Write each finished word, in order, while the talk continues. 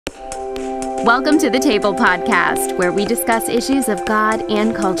Welcome to the Table Podcast, where we discuss issues of God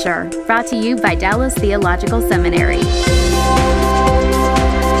and culture, brought to you by Dallas Theological Seminary.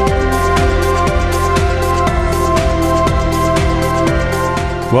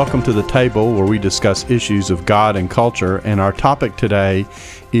 Welcome to the Table, where we discuss issues of God and culture, and our topic today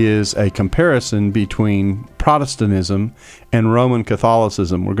is a comparison between Protestantism and Roman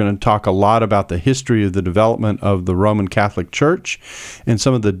Catholicism. We're going to talk a lot about the history of the development of the Roman Catholic Church and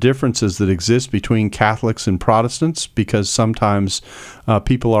some of the differences that exist between Catholics and Protestants, because sometimes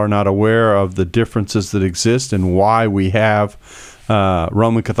people are not aware of the differences that exist and why we have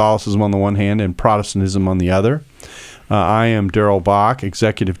Roman Catholicism on the one hand and Protestantism on the other. I am Darrell Bock,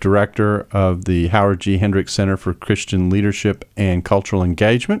 Executive Director of the Howard G. Hendricks Center for Christian Leadership and Cultural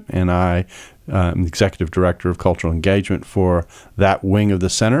Engagement, and I am Executive Director of Cultural Engagement for that wing of the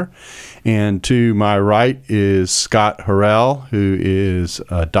center. And to my right is Scott Horrell, who is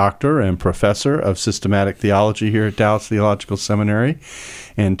a doctor and professor of systematic theology here at Dallas Theological Seminary.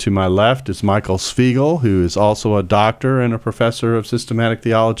 And to my left is Michael Svigel, who is also a doctor and a professor of systematic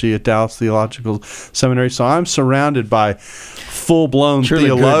theology at Dallas Theological Seminary. So I'm surrounded by full-blown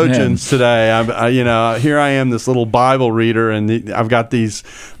theologians today. Here I am, this little Bible reader, and I've got these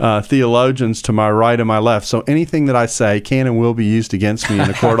theologians to my right and my left. So anything that I say can and will be used against me in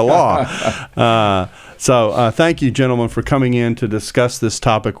a court of law. So thank you, gentlemen, for coming in to discuss this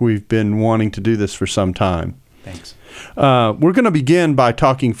topic. We've been wanting to do this for some time. Thanks. We're going to begin by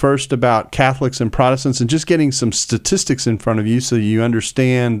talking first about Catholics and Protestants and just getting some statistics in front of you so you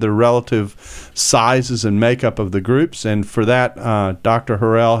understand the relative sizes and makeup of the groups. And for that, Dr.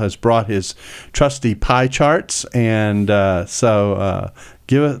 Horrell has brought his trusty pie charts. And tell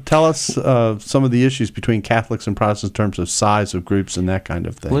us some of the issues between Catholics and Protestants in terms of size of groups and that kind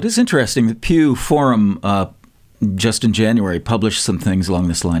of thing. Well, it is interesting. The Pew Forum just in January published some things along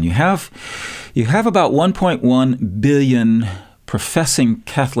this line. You have about 1.1 billion professing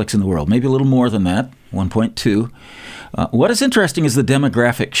Catholics in the world, maybe a little more than that, 1.2. What is interesting is the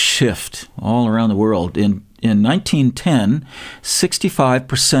demographic shift all around the world. In 1910,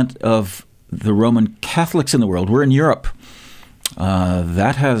 65% of the Roman Catholics in the world were in Europe.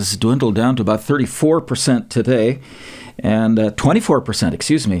 That has dwindled down to about 34% today. And 24%,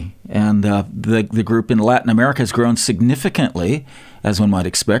 excuse me. And the group in Latin America has grown significantly, as one might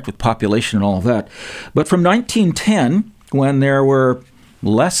expect, with population and all of that. But from 1910, when there were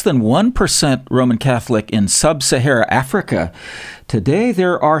less than 1% Roman Catholic in sub-Saharan Africa, today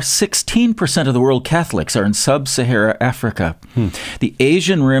there are 16% of the world Catholics are in sub-Saharan Africa. The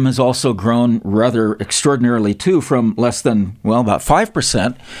Asian Rim has also grown rather extraordinarily too, from less than, about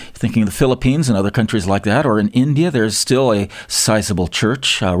 5%, thinking of the Philippines and other countries like that, or in India, there's still a sizable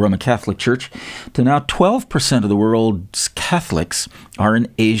church, Roman Catholic Church, to now 12% of the world's Catholics are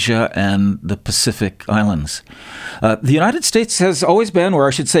in Asia and the Pacific Islands. The United States has always been, or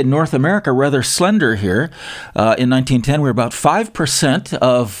I should say North America, rather slender here. In 1910, we were about 5%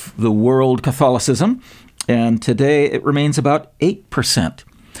 of the world Catholicism, and today it remains about 8%.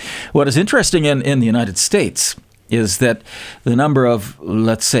 What is interesting in the United States is that the number of,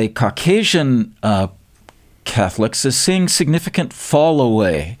 let's say, Caucasian Catholics is seeing significant fall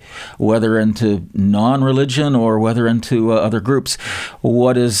away, whether into non-religion or whether into other groups.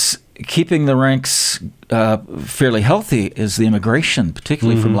 What is keeping the ranks fairly healthy is the immigration,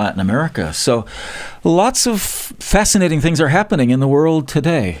 particularly from Latin America. So lots of fascinating things are happening in the world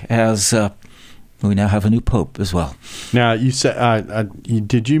today as we now have a new pope as well. Now, you said,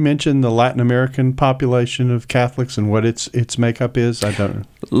 did you mention the Latin American population of Catholics and what its makeup is? I don't know.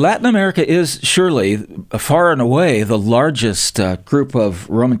 Latin America is surely far and away the largest group of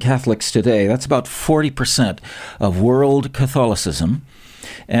Roman Catholics today. That's about 40% of world Catholicism.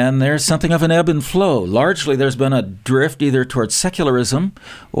 And there's something of an ebb and flow. Largely, there's been a drift either towards secularism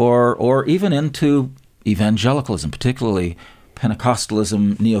or even into evangelicalism, particularly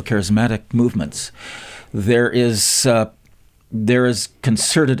Pentecostalism, neo-charismatic movements. There is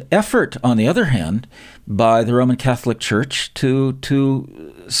concerted effort, on the other hand, by the Roman Catholic Church to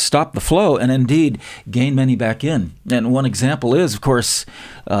stop the flow and indeed gain many back in. And one example is, of course,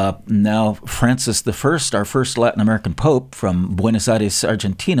 now Francis I, our first Latin American pope from Buenos Aires,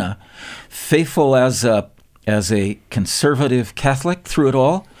 Argentina, faithful as a conservative Catholic through it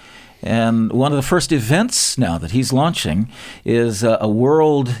all. And one of the first events now that he's launching is a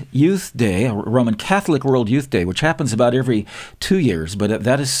World Youth Day, a Roman Catholic World Youth Day, which happens about every 2 years, but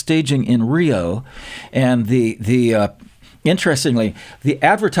that is staging in Rio. And interestingly, the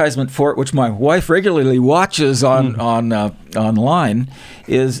advertisement for it, which my wife regularly watches online,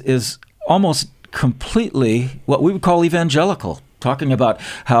 is almost completely what we would call evangelical. talking about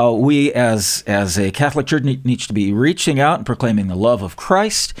how we as a Catholic Church needs to be reaching out and proclaiming the love of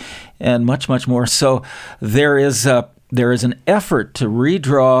Christ, and much, much more. So there is an effort to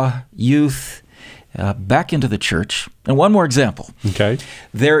redraw youth back into the church. And one more example. Okay.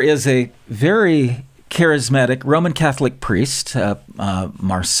 There is a very charismatic Roman Catholic priest,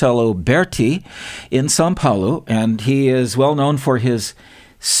 Marcelo Berti, in São Paulo, and he is well known for his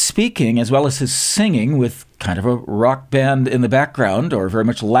speaking as well as his singing with kind of a rock band in the background, or very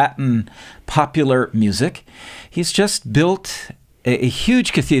much Latin popular music. He's just built a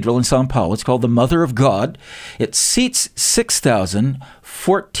huge cathedral in São Paulo. It's called the Mother of God. It seats 6,000.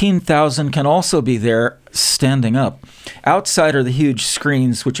 14,000 can also be there standing up. Outside are the huge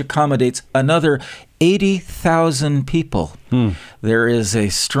screens, which accommodates another 80,000 people. There is a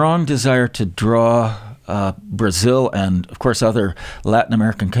strong desire to draw Brazil and, of course, other Latin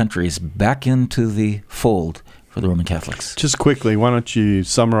American countries back into the fold for the Roman Catholics. Just quickly, why don't you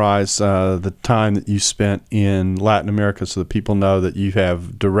summarize the time that you spent in Latin America so that people know that you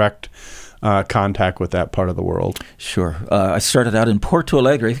have direct contact with that part of the world? Sure. I started out in Porto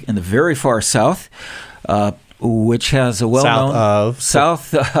Alegre in the very far south, which has a well-known...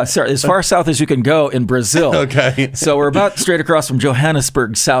 as far south as you can go in Brazil. Okay. So we're about straight across from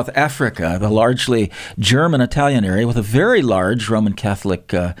Johannesburg, South Africa, the largely German-Italian area with a very large Roman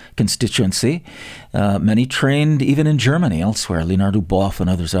Catholic constituency. Many trained even in Germany, elsewhere, Leonardo Boff and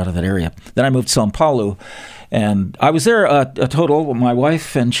others out of that area. Then I moved to São Paulo, and I was there a total, my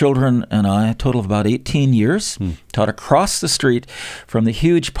wife and children and I, a total of about 18 years, taught across the street from the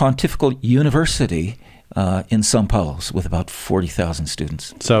huge Pontifical University in São Paulo with about 40,000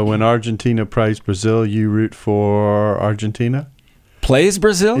 students. So when Argentina plays Brazil, you root for Argentina? Plays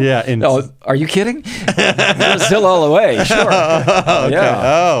Brazil? Yeah. Are you kidding? Brazil all the way, sure. Okay. Yeah.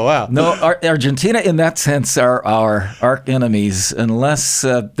 Oh, wow. No, Argentina in that sense are our arch enemies unless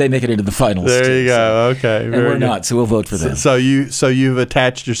they make it into the finals. There you go. Okay. And we're not, so we'll vote for them. So you've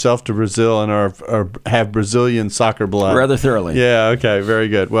attached yourself to Brazil and are have Brazilian soccer blood. Rather thoroughly. Yeah, okay, very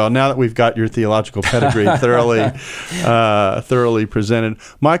good. Well, now that we've got your theological pedigree thoroughly presented,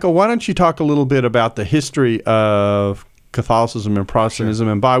 Michael, why don't you talk a little bit about the history of Catholicism and Protestantism,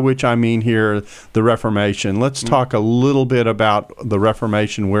 and by which I mean here the Reformation. Let's talk a little bit about the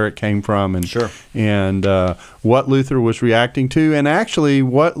Reformation, where it came from, and what Luther was reacting to, and actually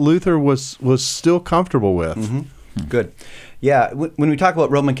what Luther was still comfortable with. Good. Yeah, when we talk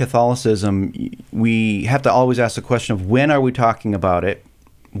about Roman Catholicism, we have to always ask the question of when are we talking about it,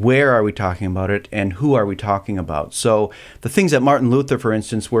 where are we talking about it, and who are we talking about? So the things that Martin Luther, for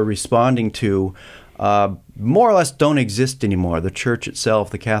instance, were responding to more or less don't exist anymore. The Church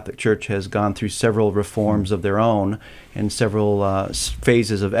itself, the Catholic Church, has gone through several reforms of their own and several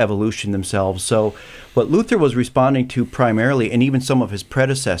phases of evolution themselves. So what Luther was responding to primarily, and even some of his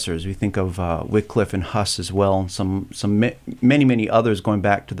predecessors, we think of Wycliffe and Huss as well, and many others going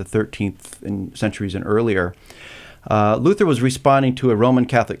back to the 13th centuries and earlier, Luther was responding to a Roman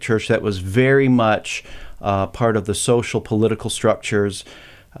Catholic Church that was very much part of the social political structures.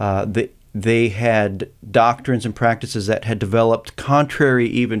 They had doctrines and practices that had developed contrary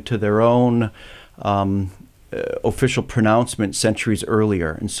even to their own official pronouncement centuries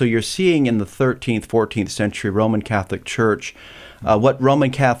earlier. And so you're seeing in the 13th, 14th century Roman Catholic Church what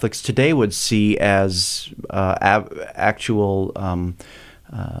Roman Catholics today would see as actual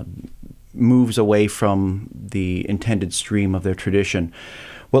moves away from the intended stream of their tradition.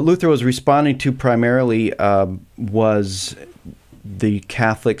 What Luther was responding to primarily was the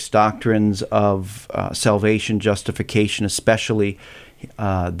Catholics' doctrines of salvation, justification, especially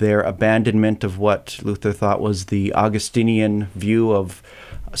their abandonment of what Luther thought was the Augustinian view of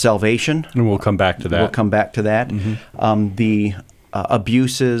salvation. And we'll come back to that. We'll come back to that. The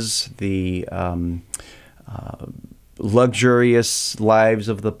abuses, the luxurious lives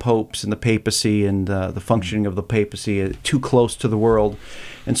of the popes and the papacy, and the functioning of the papacy too close to the world.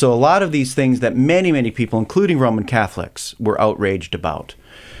 And so a lot of these things that many people, including Roman Catholics, were outraged about.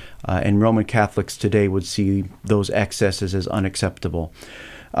 And Roman Catholics today would see those excesses as unacceptable.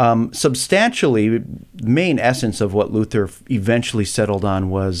 Substantially, the main essence of what Luther eventually settled on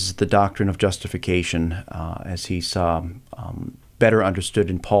was the doctrine of justification, as he saw better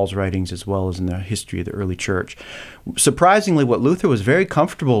understood in Paul's writings as well as in the history of the early church. Surprisingly, what Luther was very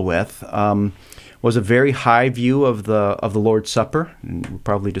comfortable with was a very high view of the Lord's Supper, and we'll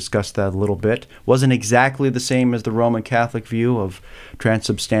probably discuss that a little bit. Wasn't exactly the same as the Roman Catholic view of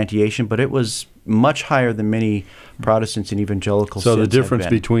transubstantiation, but it was much higher than many Protestants and evangelicals. So the difference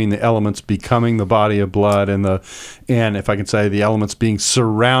between the elements becoming the body of blood and if I can say, the elements being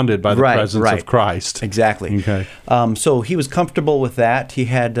surrounded by the presence of Christ. Exactly. Okay. So he was comfortable with that. He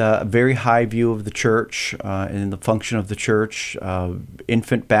had a very high view of the church and the function of the church.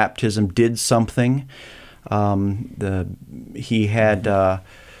 Infant baptism did something. He had, the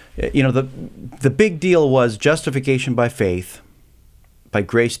big deal was justification by faith, by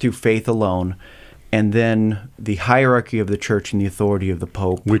grace through faith alone, and then the hierarchy of the church and the authority of the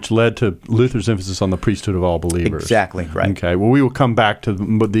Pope. Which led to Luther's emphasis on the priesthood of all believers. Exactly, right. Okay, well, we will come back to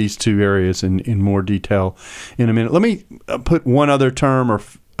these two areas in more detail in a minute. Let me put one other term or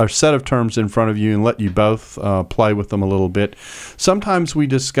set of terms in front of you and let you both play with them a little bit. Sometimes we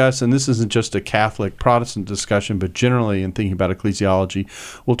discuss, and this isn't just a Catholic Protestant discussion, but generally in thinking about ecclesiology,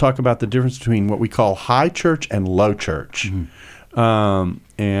 we'll talk about the difference between what we call high church and low church. Mm-hmm.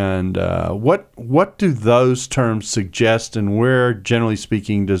 What do those terms suggest, and where, generally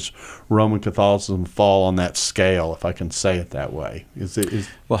speaking, does Roman Catholicism fall on that scale, if I can say it that way?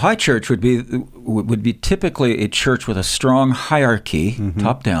 Well, high church would be typically a church with a strong hierarchy, mm-hmm.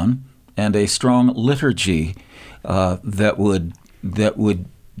 top down, and a strong liturgy that would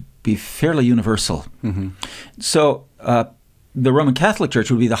be fairly universal. Mm-hmm. So. The Roman Catholic Church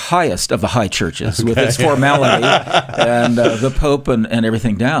would be the highest of the high churches, with its formality and the Pope and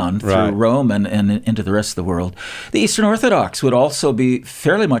everything down through Rome and into the rest of the world. The Eastern Orthodox would also be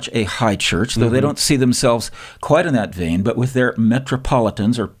fairly much a high church, though they don't see themselves quite in that vein, but with their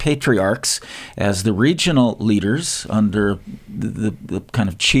metropolitans or patriarchs as the regional leaders under the kind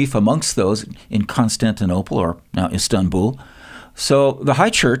of chief amongst those in Constantinople or now Istanbul. So the high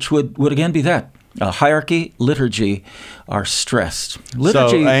church would again be that. Hierarchy, liturgy are stressed.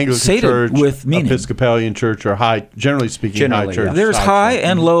 Liturgy so Anglican Church, with meaning. Episcopalian Church, or high, generally speaking, high church. There's high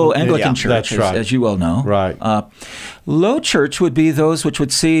and low Anglican Church, as you well know. Right. Low church would be those which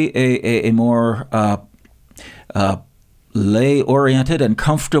would see a more lay-oriented and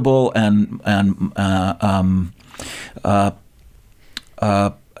comfortable and a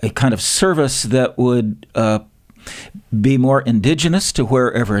kind of service that would be more indigenous to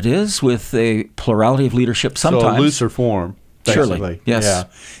wherever it is, with a plurality of leadership sometimes. So a looser form, basically. Surely, yes. Yeah.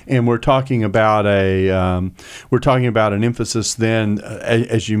 And we're talking about an emphasis then,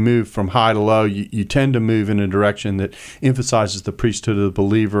 as you move from high to low, you tend to move in a direction that emphasizes the priesthood of the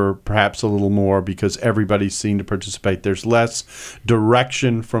believer perhaps a little more, because everybody's seen to participate. There's less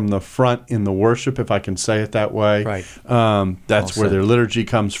direction from the front in the worship, if I can say it that way. Right. That's where their liturgy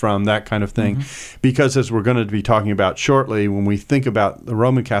comes from, that kind of thing. Mm-hmm. Because as we're going to be talking about shortly, when we think about the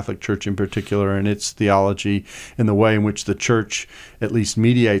Roman Catholic Church in particular and its theology and the way in which the Church at least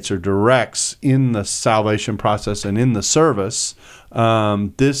mediates or directs in the salvation process and in the service,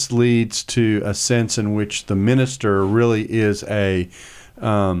 this leads to a sense in which the minister really is a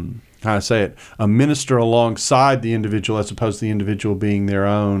minister alongside the individual, as opposed to the individual being their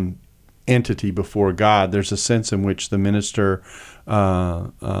own entity before God. There's a sense in which the minister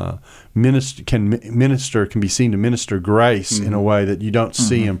can be seen to minister grace in a way that you don't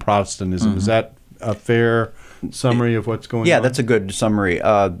see in Protestantism. Is that a fair summary of what's going on? Yeah, that's a good summary.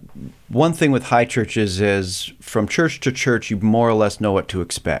 One thing with high churches is, from church to church, you more or less know what to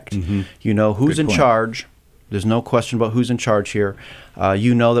expect. Mm-hmm. You know who's in charge. There's no question about who's in charge here.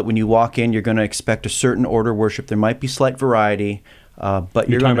 You know that when you walk in, you're going to expect a certain order of worship. There might be slight variety, but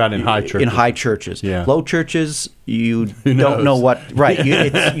you're talking about in high churches. In high churches. Yeah. Low churches, you don't know what. Right.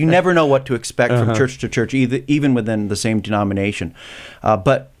 You never know what to expect from church to church, even within the same denomination.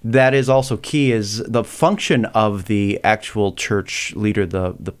 But that is also key, is the function of the actual church leader,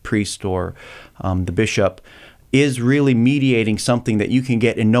 the priest or the bishop, is really mediating something that you can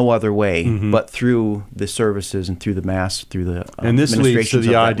get in no other way but through the services and through the Mass, through the and this leads to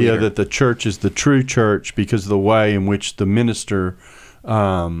the idea that the church is the true church because of the way in which the minister,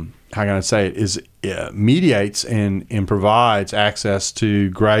 how can I say it, is mediates and provides access to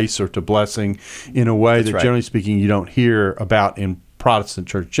grace or to blessing in a way that, generally speaking, you don't hear about in Protestant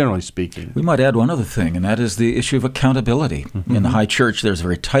church, generally speaking. We might add one other thing, and that is the issue of accountability. In the high church, there's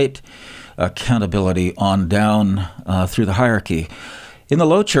very tight accountability on down through the hierarchy. In the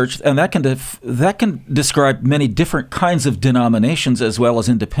low church, and that can describe many different kinds of denominations as well as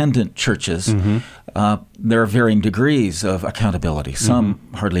independent churches. There are varying degrees of accountability. Some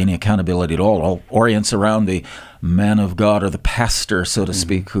hardly any accountability at all orients around the man of God or the pastor, so to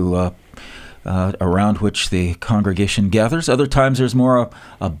speak, who around which the congregation gathers. Other times there's more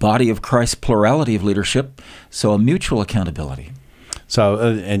a body of Christ plurality of leadership, so a mutual accountability. I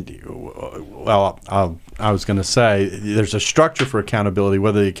was going to say there's a structure for accountability.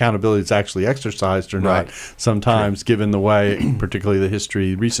 Whether the accountability is actually exercised or not, sometimes, given the way, particularly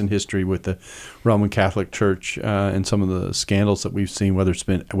the recent history with the Roman Catholic Church and some of the scandals that we've seen, whether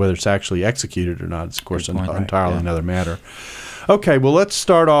it's actually executed or not, it's of course entirely another matter. Okay, well, let's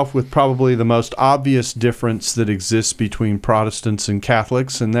start off with probably the most obvious difference that exists between Protestants and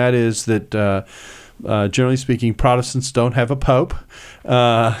Catholics, and that is that generally speaking, Protestants don't have a pope.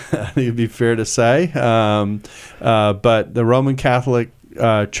 I think it'd be fair to say. But the Roman Catholic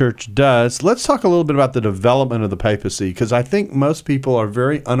Church does. Let's talk a little bit about the development of the papacy, because I think most people are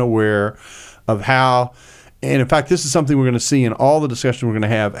very unaware of how, and in fact, this is something we're going to see in all the discussion we're going to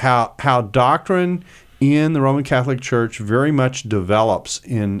have, how doctrine in the Roman Catholic Church very much develops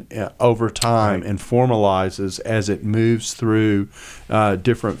over time and formalizes as it moves through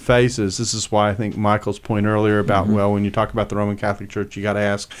different phases. This is why I think Michael's point earlier about, well, when you talk about the Roman Catholic Church, you got to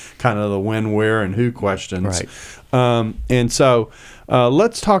ask kind of the when, where, and who questions. And so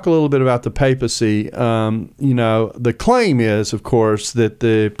let's talk a little bit about the papacy. The claim is, of course, that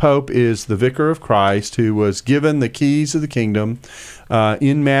the Pope is the vicar of Christ who was given the keys of the kingdom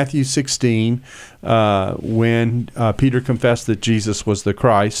in Matthew 16 when Peter confessed that Jesus was the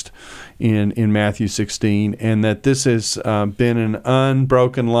Christ in Matthew 16, and that this has been an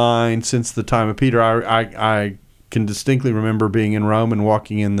unbroken line since the time of Peter. I can distinctly remember being in Rome and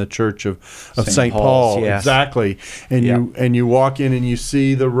walking in the church of St. Paul. Yes. Exactly. And you walk in and you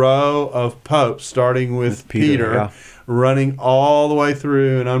see the row of popes, starting with Peter running all the way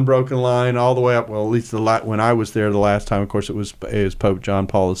through an unbroken line all the way up. Well, at least when I was there the last time, of course, it was Pope John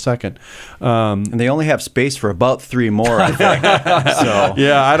Paul II. And they only have space for about 3 more, I think.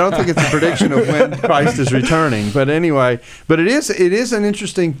 Yeah, I don't think it's a prediction of when Christ is returning. But anyway, it is an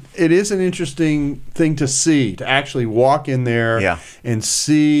interesting thing to see, to actually walk in there and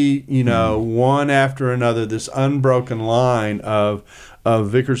see, one after another, this unbroken line of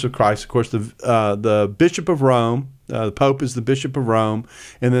vicars of Christ. Of course, the Bishop of Rome. The Pope is the Bishop of Rome,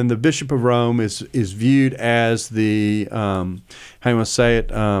 and then the Bishop of Rome is viewed as the how you want to say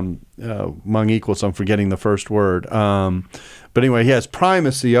it among equals. I'm forgetting the first word, but anyway, he has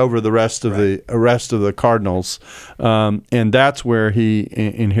primacy over the rest of the cardinals, and that's where he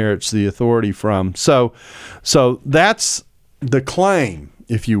inherits the authority from. So that's the claim,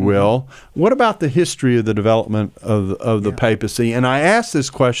 if you will. What about the history of the development of the papacy? And I ask this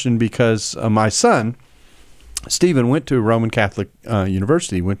question because my son Stephen went to Roman Catholic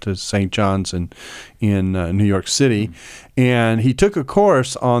University, went to St. John's in New York City, and he took a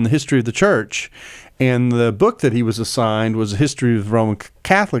course on the history of the church. And the book that he was assigned was a history of the Roman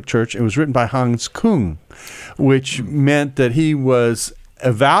Catholic Church. It was written by Hans Küng, which meant that he was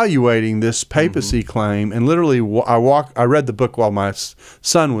evaluating this papacy claim. And literally, I read the book while my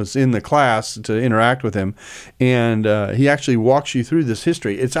son was in the class to interact with him, and he actually walks you through this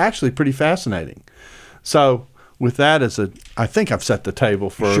history. It's actually pretty fascinating. So with that I think I've set the table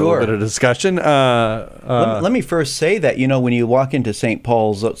for a little bit of discussion. Let me first say that, when you walk into St.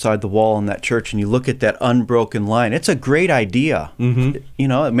 Paul's outside the wall in that church and you look at that unbroken line, it's a great idea.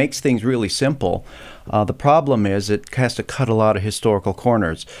 It makes things really simple. The problem is it has to cut a lot of historical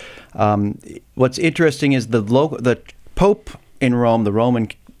corners. What's interesting is the Pope in Rome, the Roman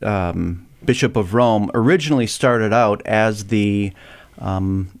Bishop of Rome, originally started out as the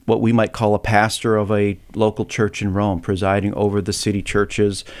what we might call a pastor of a local church in Rome, presiding over the city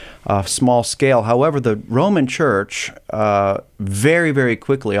churches, small scale. However, the Roman Church very, very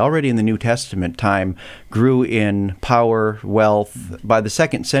quickly, already in the New Testament time, grew in power, wealth. By the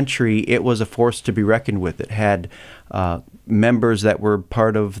 2nd century, it was a force to be reckoned with. It had members that were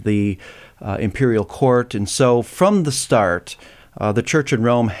part of the imperial court. And so from the start, the church in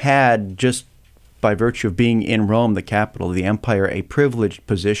Rome had, just by virtue of being in Rome, the capital of the empire, a privileged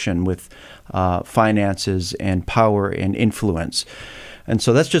position with finances and power and influence. And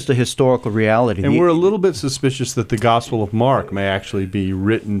so that's just a historical reality. And we're a little bit suspicious that the Gospel of Mark may actually be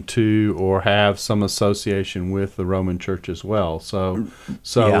written to or have some association with the Roman Church as well. So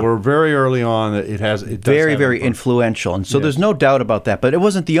we're very early on that it does very, very influential. And so there's no doubt about that. But it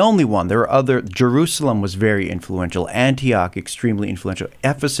wasn't the only one. There were other. Jerusalem was very influential. Antioch, extremely influential.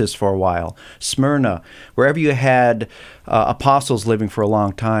 Ephesus for a while. Smyrna, wherever you had apostles living for a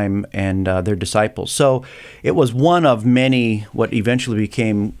long time and their disciples. So it was one of many what eventually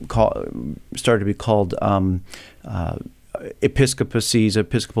started to be called episcopacies,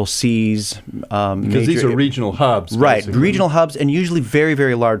 episcopal sees. Because these are regional hubs. Right, regional hubs, and usually very,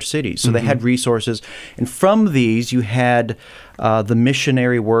 very large cities. So they had resources. And from these, you had the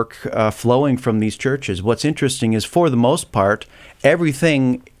missionary work flowing from these churches. What's interesting is, for the most part,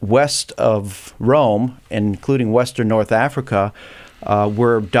 everything west of Rome, including Western North Africa,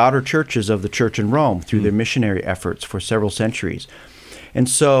 were daughter churches of the church in Rome through their missionary efforts for several centuries. And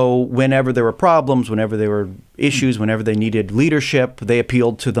so whenever there were problems, whenever there were issues, whenever they needed leadership, they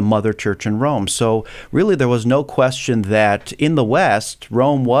appealed to the mother church in Rome. So really there was no question that in the West,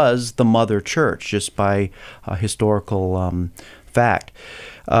 Rome was the mother church, just by historical fact.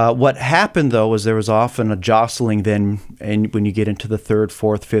 What happened, though, was there was often a jostling then, and when you get into the 3rd,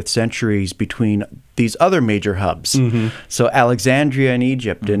 4th, 5th centuries, between these other major hubs. So Alexandria in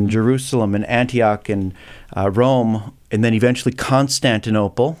Egypt, and Jerusalem, and Antioch, and Rome, and then eventually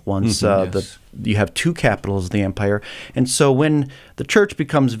Constantinople, once you have two capitals of the empire. And so when the church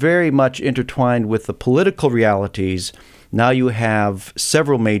becomes very much intertwined with the political realities, now you have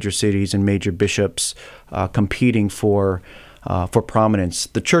several major cities and major bishops competing for prominence.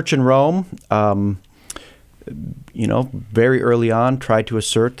 The church in Rome, very early on tried to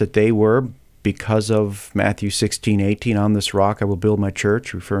assert that they were, because of Matthew 16:18, on this rock I will build my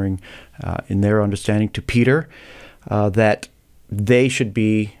church, referring in their understanding to Peter, that they should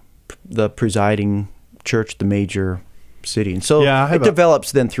be the presiding church, the major city. And so it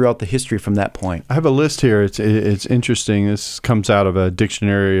develops then throughout the history from that point. I have a list here. It's interesting. This comes out of a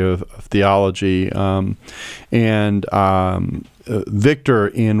dictionary of theology. Victor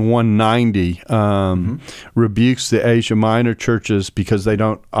in 190 rebukes the Asia Minor churches because they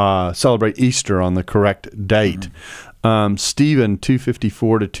don't celebrate Easter on the correct date. Stephen,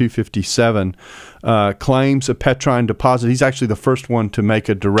 254 to 257, claims a Petrine deposit. He's actually the first one to make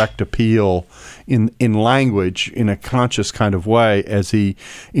a direct appeal in language in a conscious kind of way as he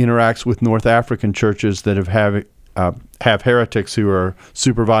interacts with North African churches that have heretics who are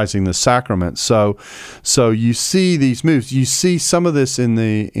supervising the sacrament. So you see these moves. You see some of this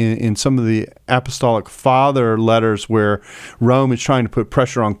in some of the apostolic father letters where Rome is trying to put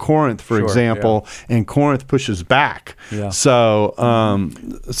pressure on Corinth, for example, and Corinth pushes back. So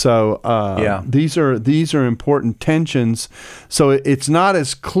these are important tensions. So it's not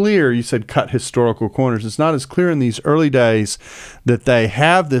as clear. You said cut historical corners. It's not as clear in these early days that they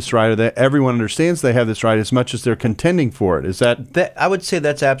have this right, or that everyone understands they have this right, as much as they're contending for it. Is that I would say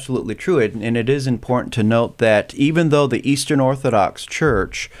that's absolutely true, and it is important to note that even though the Eastern Orthodox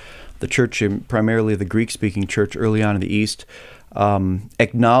Church, the church, primarily the Greek-speaking church early on in the East,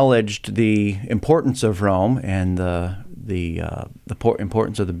 acknowledged the importance of Rome and the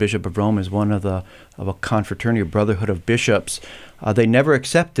importance of the Bishop of Rome as one of a confraternity, a brotherhood of bishops, they never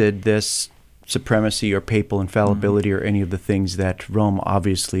accepted this supremacy or papal infallibility or any of the things that Rome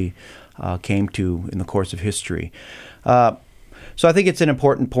obviously came to in the course of history. So I think it's an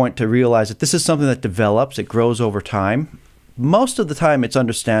important point to realize that this is something that develops, it grows over time. Most of the time it's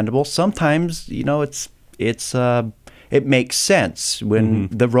understandable. Sometimes, it makes sense when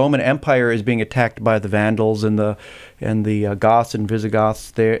the Roman Empire is being attacked by the Vandals and the Goths and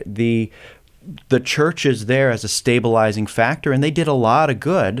Visigoths. The church is there as a stabilizing factor, and they did a lot of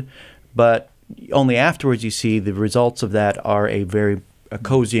good, but only afterwards you see the results of that are a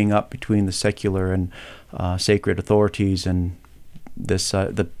cozying up between the secular and sacred authorities, and this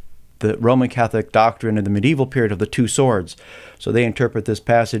the Roman Catholic doctrine in the medieval period of the two swords. So they interpret this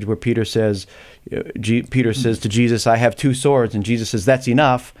passage where Peter says to Jesus, "I have two swords," and Jesus says, "That's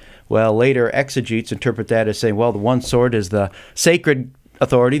enough." Well, later exegetes interpret that as saying, well, the one sword is the sacred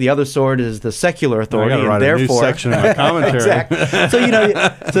authority, the other sword is the secular authority, and therefore, a new section of my commentary. Exactly. So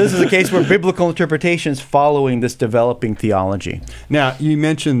so this is a case where biblical interpretation is following this developing theology. Now, you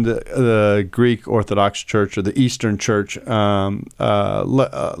mentioned the Greek Orthodox Church or the Eastern Church. We ought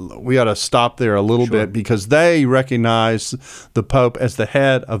to stop there a little bit, because they recognize the Pope as the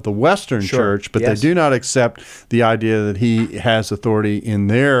head of the Western Church, but they do not accept the idea that he has authority in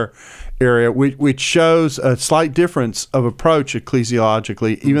their area, which shows a slight difference of approach ecclesiologically.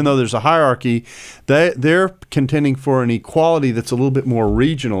 Even though there's a hierarchy, they're contending for an equality that's a little bit more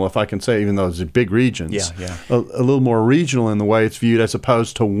regional, if I can say, even though it's big regions. A little more regional in the way it's viewed, as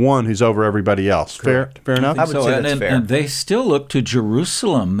opposed to one who's over everybody else. Fair enough? I would say that's fair. And they still look to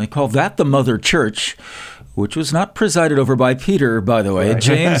Jerusalem. They call that the Mother Church, which was not presided over by Peter, by the way.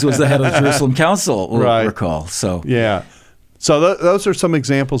 James was the head of the Jerusalem Council, we'll recall. So So those are some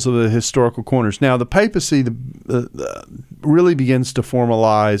examples of the historical corners. Now, the papacy really begins to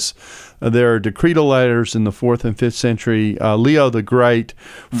formalize. There are decretal letters in the 4th and 5th century. Leo the Great,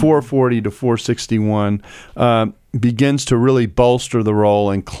 440 to 461. begins to really bolster the role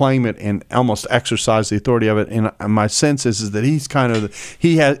and claim it and almost exercise the authority of it. And my sense is that he's kind of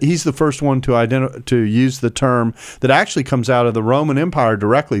he's the first one to use the term that actually comes out of the Roman Empire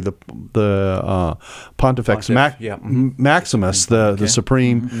directly, the Pontifex Maximus, the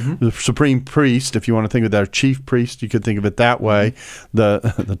supreme priest, if you want to think of that, chief priest, you could think of it that way,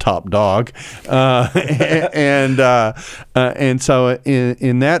 the top dog, and so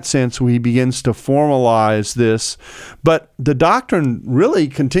in that sense, he begins to formalize this. But the doctrine really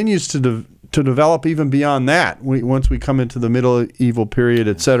continues to develop even beyond that. Once we come into the medieval period,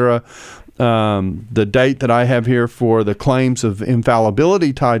 etc. The date that I have here for the claims of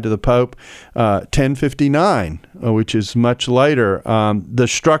infallibility tied to the Pope, 1059, which is much later. The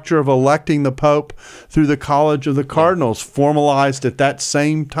structure of electing the Pope through the College of the Cardinals, formalized at that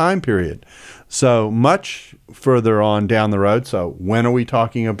same time period. So much further on down the road. So when are we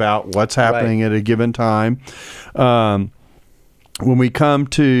talking about what's happening at a given time? When we come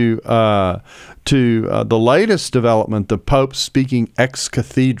to the latest development, the Pope speaking ex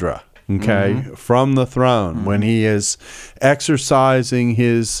cathedra, from the throne, when he is exercising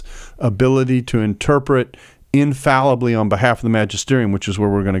his ability to interpret infallibly on behalf of the Magisterium, which is where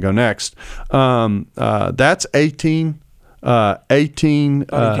we're going to go next. That's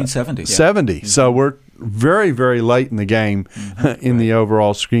 1870. 70. So we're very, very late in the game in the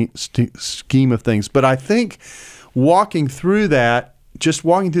overall scheme of things. But I think walking through that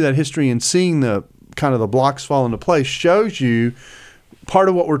history and seeing the kind of the blocks fall into place shows you part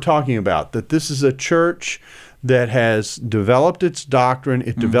of what we're talking about, that this is a church that has developed its doctrine.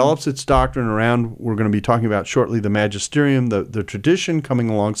 It develops its doctrine around, we're going to be talking about shortly, the Magisterium, the tradition coming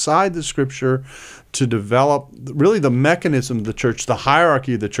alongside the Scripture to develop really the mechanism of the church, the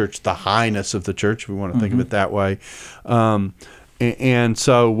hierarchy of the church, the highness of the church, if we want to think of it that way. And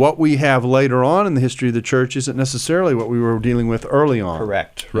so what we have later on in the history of the church isn't necessarily what we were dealing with early on.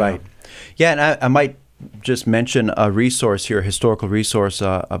 Correct, right. Yeah, and I might just mention a resource here, a historical resource,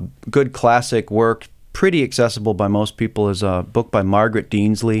 a good classic work, pretty accessible by most people, is a book by Margaret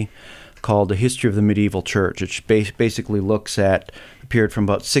Deansley called The History of the Medieval Church. It basically looks at the period from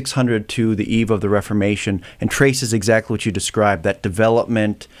about 600 to the eve of the Reformation and traces exactly what you described, that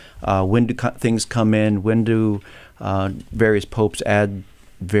development, when do things come in, when do various popes add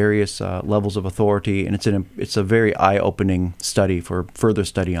various levels of authority, and it's a very eye-opening study for further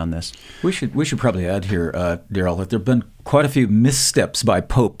study on this. We should probably add here, Darrell, that there have been quite a few missteps by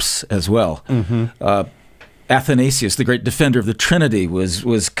popes as well. Athanasius, the great defender of the Trinity,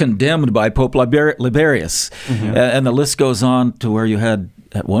 was condemned by Pope Liberius, and the list goes on to where you had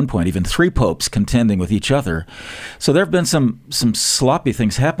at one point even 3 popes contending with each other. So there have been some sloppy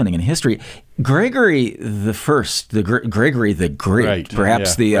things happening in history. Gregory the First, Gregory the Great,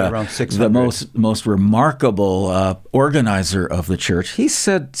 perhaps the most remarkable organizer of the church, he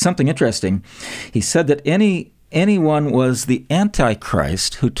said something interesting. He said that anyone was the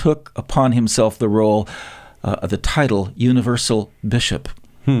Antichrist who took upon himself the role, the title universal bishop.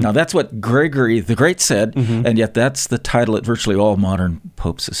 Now, that's what Gregory the Great said, and yet that's the title that virtually all modern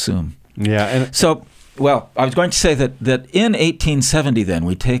popes assume. Yeah. And so, well, I was going to say that in 1870, then,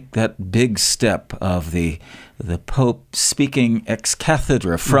 we take that big step of the Pope speaking ex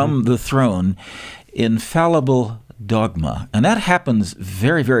cathedra from the throne, infallible dogma. And that happens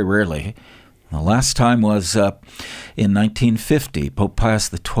very, very rarely. The last time was in 1950. Pope Pius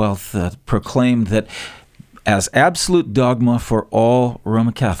XII proclaimed that as absolute dogma for all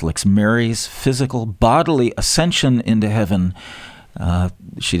Roman Catholics, Mary's physical bodily ascension into heaven,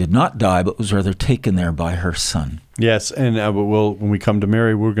 she did not die, but was rather taken there by her Son. Yes, and when we come to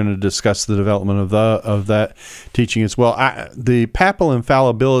Mary, we're going to discuss the development of that teaching as well. The papal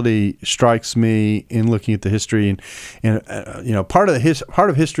infallibility strikes me in looking at the history, and part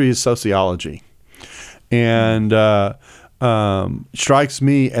of history is sociology, and strikes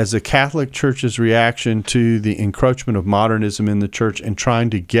me as the Catholic Church's reaction to the encroachment of modernism in the church and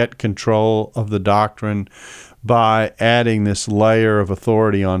trying to get control of the doctrine by adding this layer of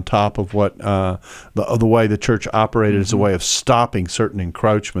authority on top of what the way the church operated as a way of stopping certain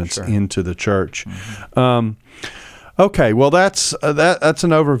encroachments into the church. Okay, well, that's an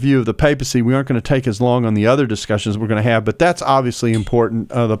overview of the papacy. We aren't going to take as long on the other discussions we're going to have, but that's obviously important.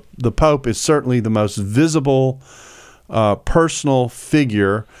 The Pope is certainly the most visible personal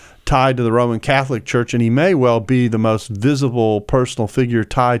figure tied to the Roman Catholic Church, and he may well be the most visible personal figure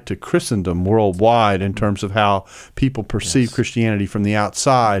tied to Christendom worldwide in terms of how people perceive Christianity from the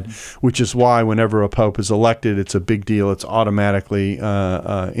outside, which is why whenever a pope is elected, it's a big deal. It's automatically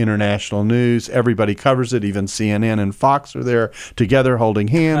international news. Everybody covers it. Even CNN and Fox are there together holding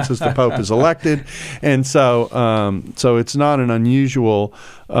hands as the pope is elected. And so it's not an unusual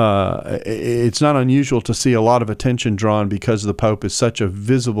to see a lot of attention drawn because the Pope is such a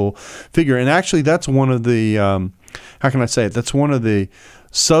visible figure. And actually, that's one of the how can I say it? That's one of the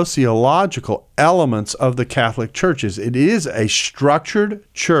sociological elements of the Catholic Church. It is a structured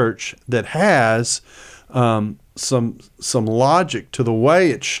church that has some logic to the way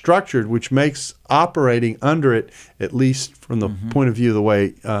it's structured, which makes operating under it, at least from the point of view of the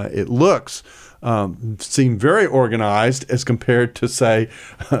way it looks, seem very organized as compared to, say,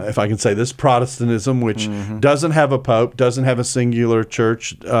 if I can say this, Protestantism, which doesn't have a pope, doesn't have a singular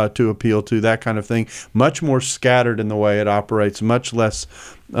church to appeal to, that kind of thing. Much more scattered in the way it operates, much less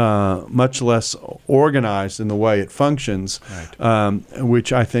organized in the way it functions,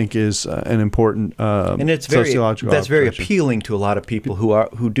 which I think is an important and it's sociological that's very observation. appealing to a lot of people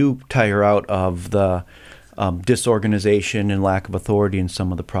who do tire out of the disorganization and lack of authority in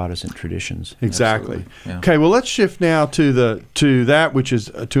some of the Protestant traditions. Exactly. Yeah. Okay, well, let's shift now to that which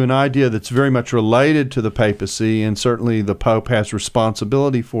is to an idea that's very much related to the papacy, and certainly the Pope has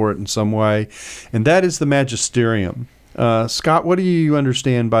responsibility for it in some way, and that is the Magisterium. Scott, what do you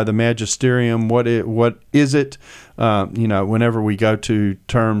understand by the Magisterium? What is it? Whenever we go to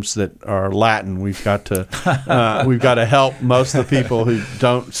terms that are Latin, we've got to help most of the people who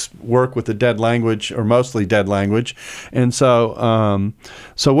don't work with the dead language, or mostly dead language. And so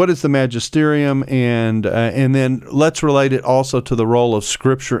what is the Magisterium? And then let's relate it also to the role of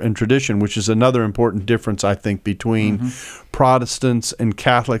Scripture and tradition, which is another important difference, I think, between Protestants and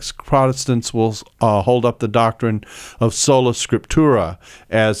Catholics. Protestants will hold up the doctrine of sola scriptura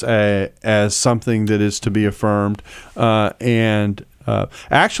as something that is to be affirmed, and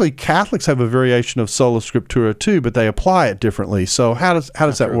actually Catholics have a variation of sola scriptura too, but they apply it differently. So how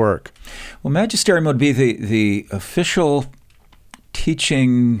does that work? Well, Magisterium would be the official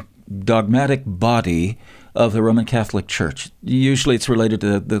teaching dogmatic body of the Roman Catholic Church. Usually it's related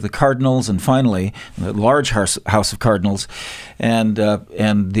to the cardinals, and finally the large house of cardinals, and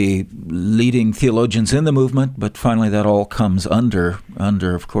the leading theologians in the movement, but finally that all comes under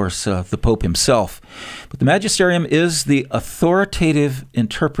of course, the Pope himself. But the Magisterium is the authoritative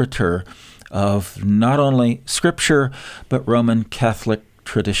interpreter of not only Scripture, but Roman Catholic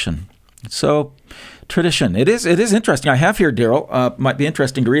tradition. So, tradition. It is interesting. I have here, Darrell, might be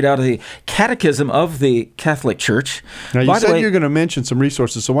interesting to read out of the Catechism of the Catholic Church. Now, you said you're going to mention some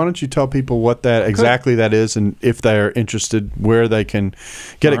resources, so why don't you tell people what that exactly that is, and if they're interested, where they can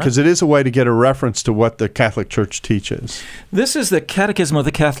get it, because it is a way to get a reference to what the Catholic Church teaches. This is the Catechism of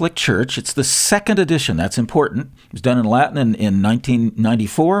the Catholic Church. It's the second edition. That's important. It was done in Latin in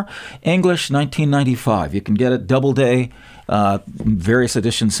 1994, English 1995. You can get it double day. Various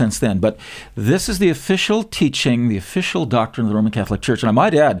editions since then. But this is the official teaching, the official doctrine of the Roman Catholic Church. And I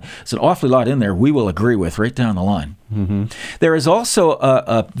might add, there's an awfully lot in there we will agree with right down the line. There is also,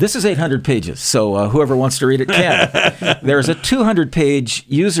 this is 800 pages, so whoever wants to read it can. There's a 200-page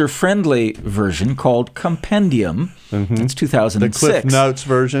user-friendly version called Compendium. It's 2006. The Cliff Notes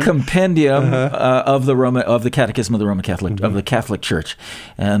version. Compendium of the Catechism of the Roman Catholic of the Catholic Church,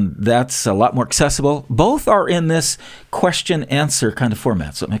 and that's a lot more accessible. Both are in this question-answer kind of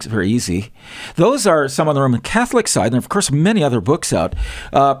format, so it makes it very easy. Those are some on the Roman Catholic side, and of course many other books out.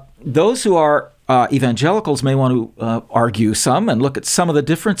 Those who are evangelicals may want to argue some and look at some of the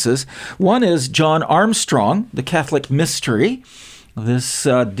differences. One is John Armstrong, The Catholic Mystery. This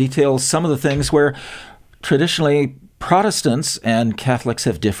details some of the things where traditionally Protestants and Catholics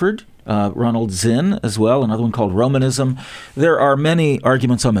have differed. Ronald Zinn as well, another one called Romanism. There are many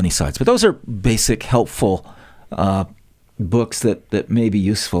arguments on many sides, but those are basic, helpful books that may be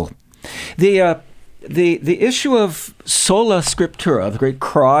useful. The issue of sola scriptura, the great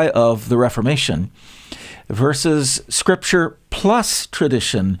cry of the Reformation, versus Scripture plus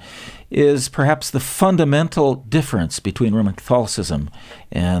tradition, is perhaps the fundamental difference between Roman Catholicism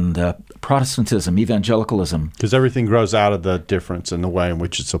and Protestantism, evangelicalism. Because everything grows out of the difference in the way in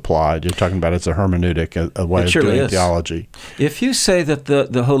which it's applied. You're talking about it's a hermeneutic, a way of doing theology. If you say that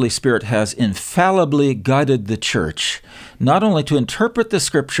the Holy Spirit has infallibly guided the Church, not only to interpret the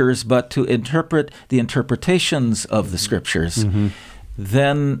Scriptures, but to interpret the interpretations of the Scriptures,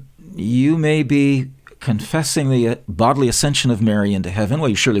 then you may be confessing the bodily ascension of Mary into heaven. Well,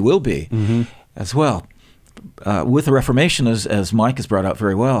 you surely will be as well. with the Reformation, as Mike has brought out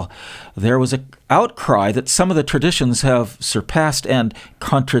very well, there was an outcry that some of the traditions have surpassed and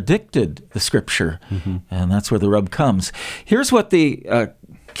contradicted the Scripture, and that's where the rub comes. Here's what the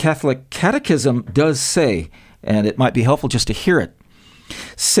Catholic Catechism does say, and it might be helpful just to hear it.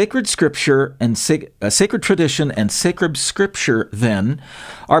 Sacred Scripture and sacred tradition and sacred Scripture, then,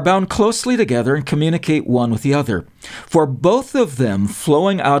 are bound closely together and communicate one with the other. For both of them,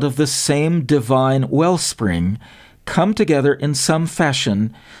 flowing out of the same divine wellspring, come together in some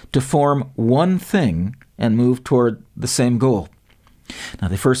fashion to form one thing and move toward the same goal. Now,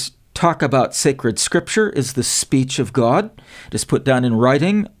 they first talk about sacred Scripture is the speech of God. It is put down in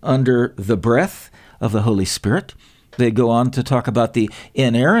writing under the breath of the Holy Spirit. They go on to talk about the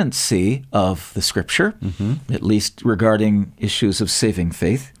inerrancy of the Scripture, at least regarding issues of saving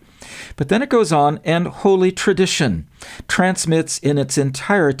faith. But then it goes on, and holy tradition transmits in its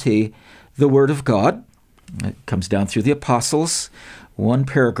entirety the Word of God. It comes down through the apostles. One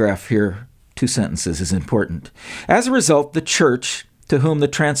paragraph here, 2 sentences is important. As a result, the Church, to whom the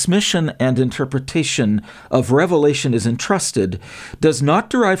transmission and interpretation of revelation is entrusted, does not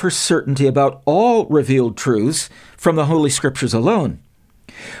derive her certainty about all revealed truths from the Holy Scriptures alone.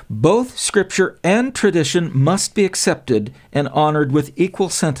 Both Scripture and tradition must be accepted and honored with equal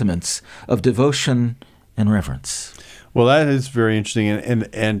sentiments of devotion and reverence. Well, that is very interesting.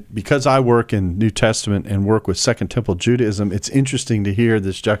 And because I work in New Testament and work with Second Temple Judaism, it's interesting to hear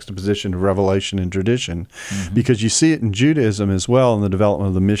this juxtaposition of revelation and tradition, because you see it in Judaism as well in the development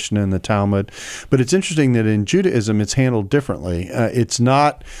of the Mishnah and the Talmud. But it's interesting that in Judaism, it's handled differently. It's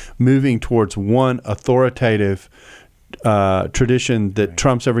not moving towards one authoritative tradition that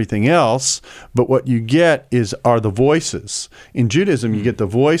trumps everything else, but what you get are the voices. In Judaism, you get the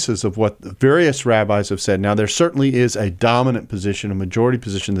voices of what the various rabbis have said. Now, there certainly is a dominant position, a majority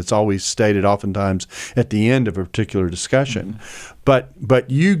position that's always stated oftentimes at the end of a particular discussion, but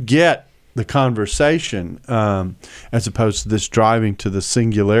you get the conversation as opposed to this driving to the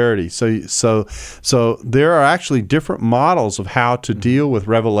singularity. So there are actually different models of how to deal with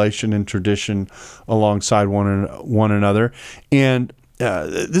revelation and tradition alongside one another. And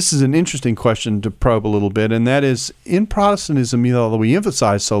this is an interesting question to probe a little bit, and that is, in Protestantism, although we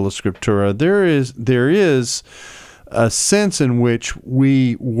emphasize sola scriptura, there is a sense in which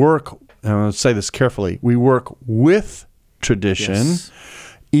we work, and I'll say this carefully, we work with tradition,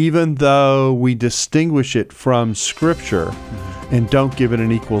 even though we distinguish it from Scripture and don't give it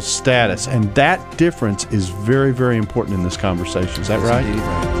an equal status. And that difference is very, very important in this conversation. Is that right?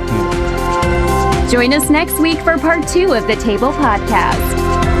 Join us next week for part 2 of the Table Podcast.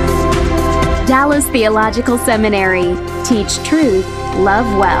 Dallas Theological Seminary. Teach truth, love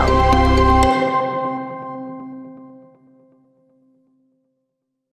well.